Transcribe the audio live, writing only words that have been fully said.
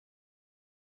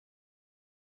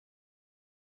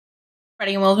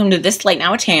Everybody, and welcome to this Late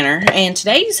Night with Tanner. And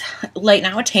today's Late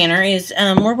Night with Tanner is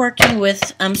we're working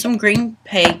with some green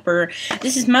paper.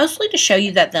 This is mostly to show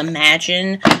you that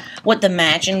what the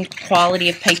Imagine quality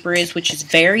of paper is, which is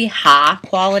very high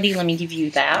quality. Let me give you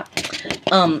that.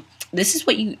 This is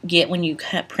what you get when you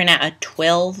print out a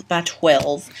 12 by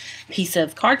 12 piece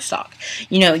of cardstock.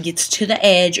 You know, it gets to the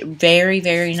edge. Very,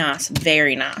 very nice.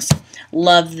 Very nice.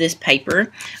 Love this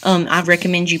paper. I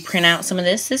recommend you print out some of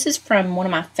this. This is from one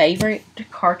of my favorite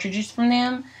cartridges from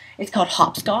them. It's called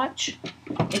Hopscotch.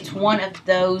 It's one of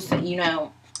those that, you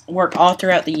know, work all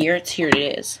throughout the year. Here it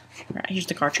is. Right, here's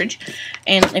the cartridge.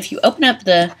 And if you open up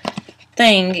the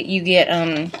thing, you get,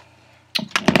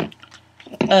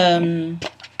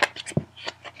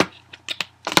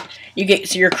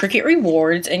 your Cricut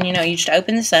rewards, and you know, you just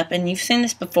open this up, and you've seen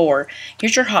this before.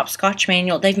 Here's your Hopscotch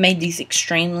manual. They've made these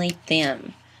extremely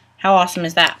thin. How awesome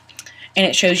is that? And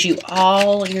it shows you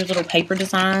all your little paper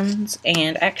designs,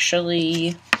 and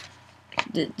actually,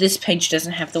 this page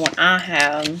doesn't have the one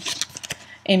I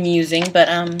am using, but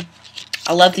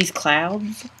I love these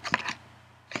clouds,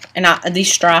 and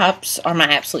these stripes are my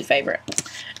absolute favorite.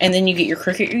 And then you get your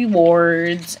Cricut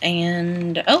rewards,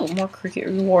 and, oh, more Cricut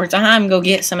rewards. I'm going to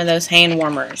get some of those hand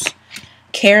warmers.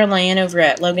 Carol Ann over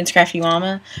at Logan's Crafty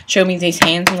Mama showed me these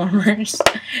hand warmers.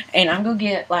 And I'm going to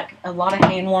get, like, a lot of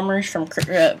hand warmers from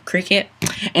Cricut.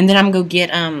 And then I'm going to get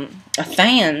a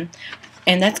fan.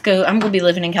 And I'm going to be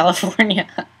living in California.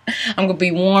 I'm going to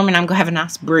be warm, and I'm going to have a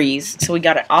nice breeze. So we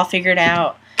got it all figured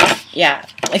out. Yeah,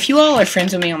 if you all are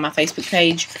friends with me on my Facebook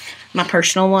page, my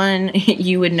personal one,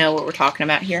 you would know what we're talking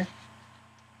about here.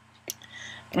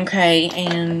 Okay,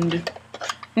 and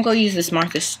I'm going to use this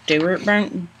Martha Stewart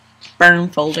bone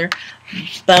folder.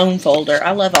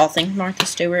 I love all things Martha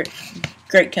Stewart.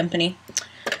 Great company.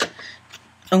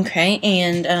 Okay,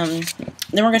 and then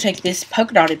we're going to take this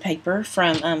polka dotted paper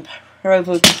from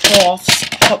Provo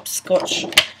Hopscotch.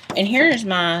 And here's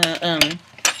my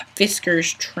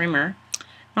Fiskars trimmer.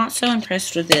 Not so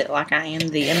impressed with it like I am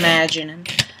the Imagine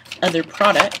and other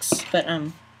products, but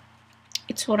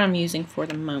it's what I'm using for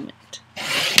the moment.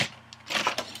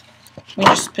 We'll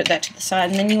just put that to the side,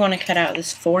 and then you want to cut out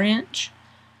this 4-inch.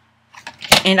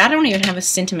 And I don't even have a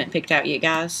sentiment picked out yet,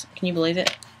 guys. Can you believe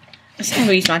it? I'm going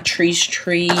to use my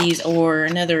Trees or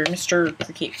another Mr.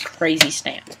 Cricut Crazy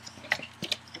stamp.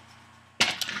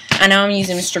 I know I'm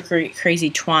using Mr. Cricut Crazy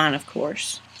twine, of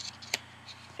course.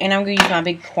 And I'm going to use my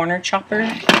big corner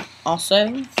chopper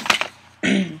also.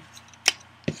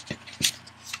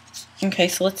 Okay,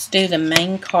 so let's do the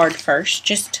main card first,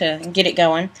 just to get it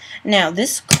going. Now,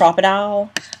 this Crop-A-Dile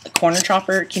corner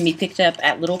chopper can be picked up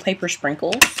at Little Paper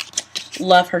Sprinkles.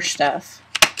 Love her stuff.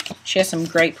 She has some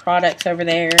great products over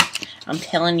there. I'm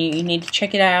telling you, you need to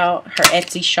check it out. Her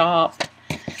Etsy shop.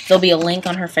 There'll be a link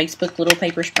on her Facebook, Little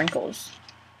Paper Sprinkles.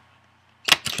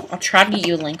 I'll try to get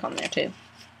you a link on there, too.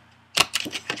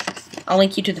 I'll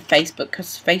link you to the Facebook,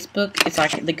 because Facebook is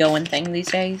like the going thing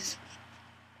these days.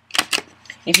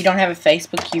 If you don't have a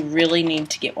Facebook, you really need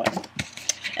to get one.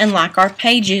 And like our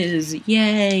pages.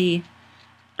 Yay!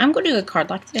 I'm going to do a card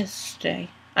like this today.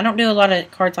 I don't do a lot of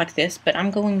cards like this, but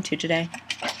I'm going to today.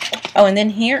 Oh, and then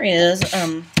here is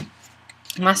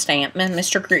my stamp, my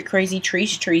Mr. Crazy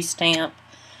Trees stamp.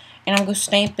 And I'm going to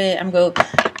stamp it.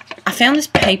 I found this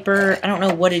paper. I don't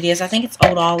know what it is. I think it's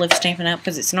Old Olive Stampin' Up,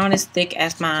 because it's not as thick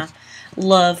as my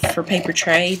love for Paper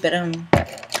Tray. But, I mean,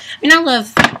 I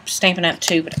love Stampin' Up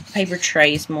too, but Paper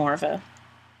Tray is more of a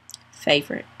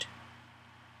favorite.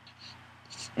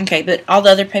 Okay, but all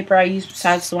the other paper I use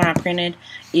besides the one I printed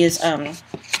is, Paper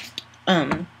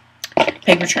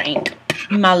Tray ink.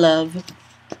 My love.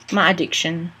 My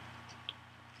addiction.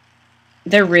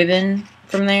 Their ribbon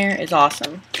from there is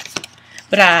awesome.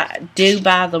 But I do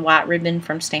buy the white ribbon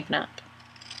from Stampin' Up.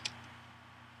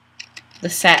 The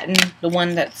satin, the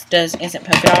one that isn't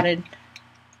polka dotted,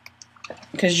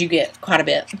 because you get quite a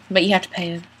bit. But you have to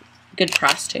pay a good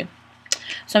price too.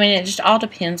 So, I mean, it just all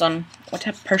depends on what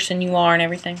type of person you are and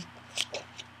everything.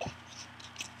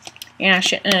 Yeah, I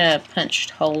shouldn't have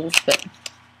punched holes, but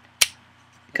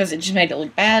because it just made it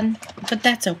look bad. But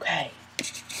that's okay.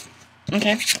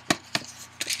 Okay.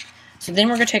 So then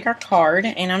we're going to take our card,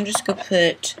 and I'm just going to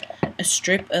put a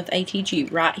strip of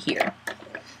ATG right here.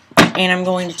 And I'm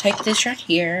going to take this right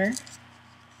here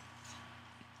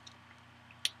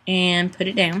and put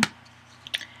it down.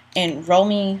 And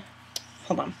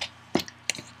hold on.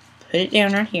 Put it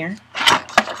down right here.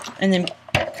 And then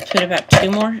put about 2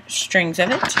 more strings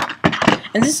of it.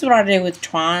 And this is what I do with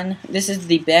twine. This is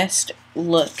the best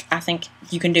look I think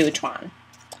you can do with twine.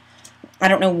 I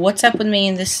don't know what's up with me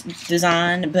in this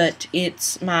design, but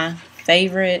it's my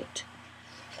favorite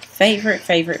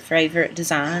favorite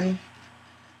design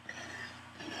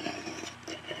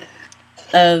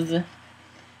of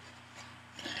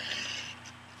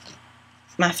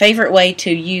my favorite way to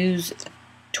use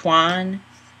twine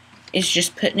is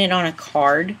just putting it on a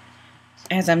card,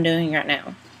 as I'm doing right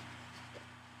now.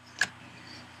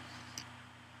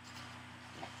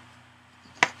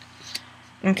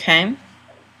 Okay, and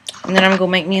then I'm going to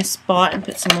make me a spot and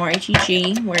put some more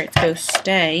HEG where it's going to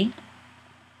stay,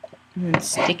 and then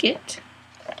stick it,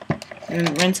 and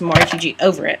then run some more HEG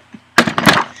over it.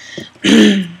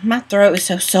 My throat is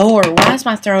so sore. Why is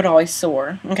my throat always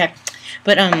sore? Okay,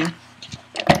 but and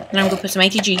I'm going to put some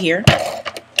HEG here,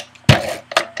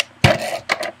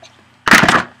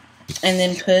 and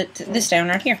then put this down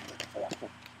right here.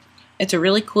 It's a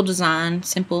really cool design,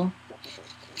 simple,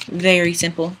 very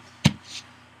simple.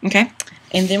 Okay,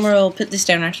 and then we'll put this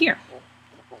down right here.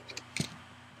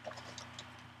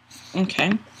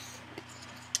 Okay,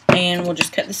 and we'll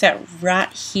just cut this out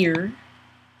right here.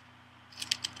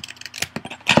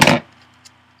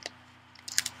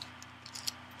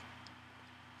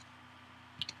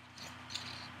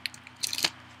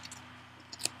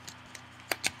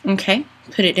 Okay,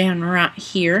 put it down right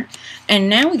here. And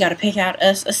now we got to pick out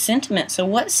us a sentiment. So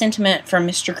what sentiment from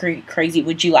Mr. Crazy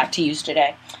would you like to use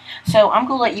today? So I'm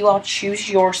going to let you all choose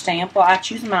your stamp while I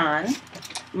choose mine.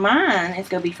 Mine is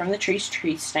going to be from the Trees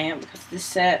stamp because this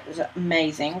set is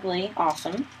amazingly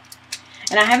awesome.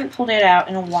 And I haven't pulled it out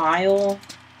in a while.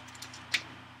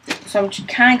 So I'm just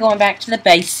kind of going back to the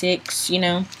basics, you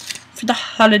know, for the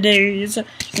holidays.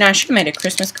 Now, I should have made a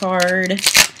Christmas card.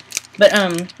 But,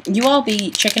 you all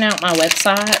be checking out my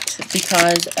website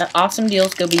because awesome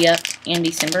deals go be up in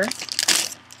December.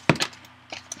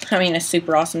 I mean, a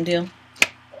super awesome deal.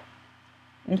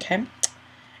 Okay.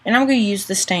 And I'm going to use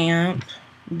the stamp,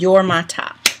 You're My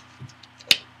Type.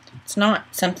 It's not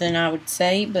something I would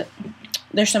say, but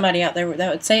there's somebody out there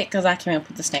that would say it because I came up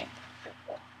with the stamp.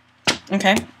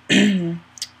 Okay.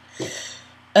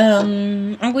 I'm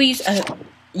going to use,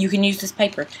 you can use this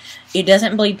paper. It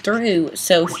doesn't bleed through,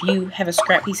 so if you have a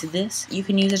scrap piece of this, you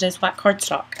can use it as white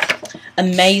cardstock.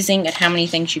 Amazing at how many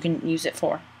things you can use it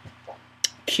for.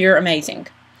 Pure amazing.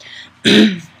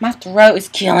 My throat is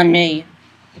killing me.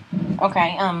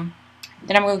 Okay,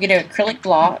 then I'm going to get an acrylic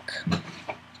block.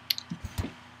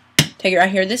 Take it right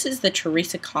here. This is the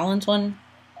Teresa Collins one.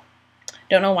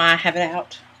 Don't know why I have it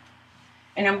out.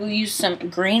 And I'm going to use some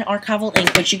green archival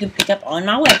ink, which you can pick up on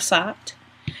my website,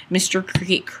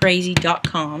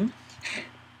 MrCricketCrazy.com.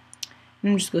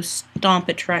 I'm just going to stomp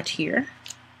it right here.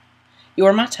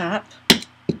 You're My Type.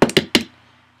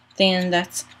 Then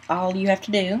that's all you have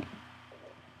to do.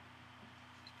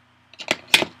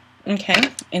 Okay,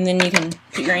 and then you can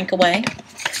put your ink away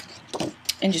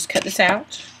and just cut this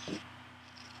out.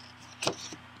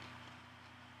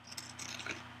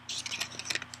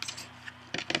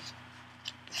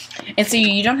 And so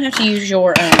you don't have to use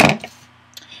your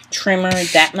trimmer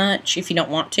that much if you don't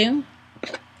want to. And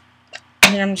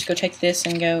then I'm just going to take this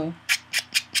and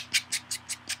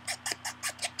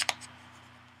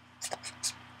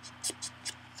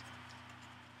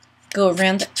go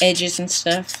around the edges and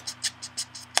stuff.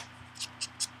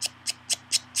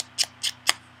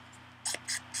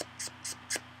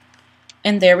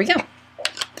 And there we go.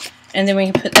 And then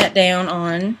we can put that down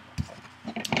on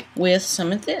with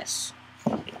some of this.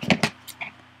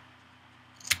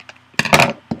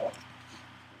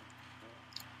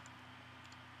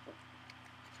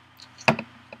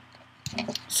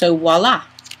 So voila.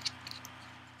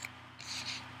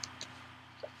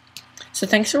 So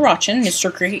thanks for watching,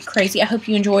 Mr. Cricket Crazy. I hope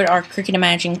you enjoyed our Cricut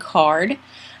Imagine card.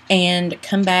 And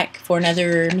come back for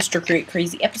another Mr. Cricket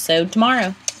Crazy episode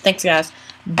tomorrow. Thanks, guys.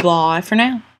 Bye for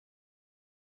now.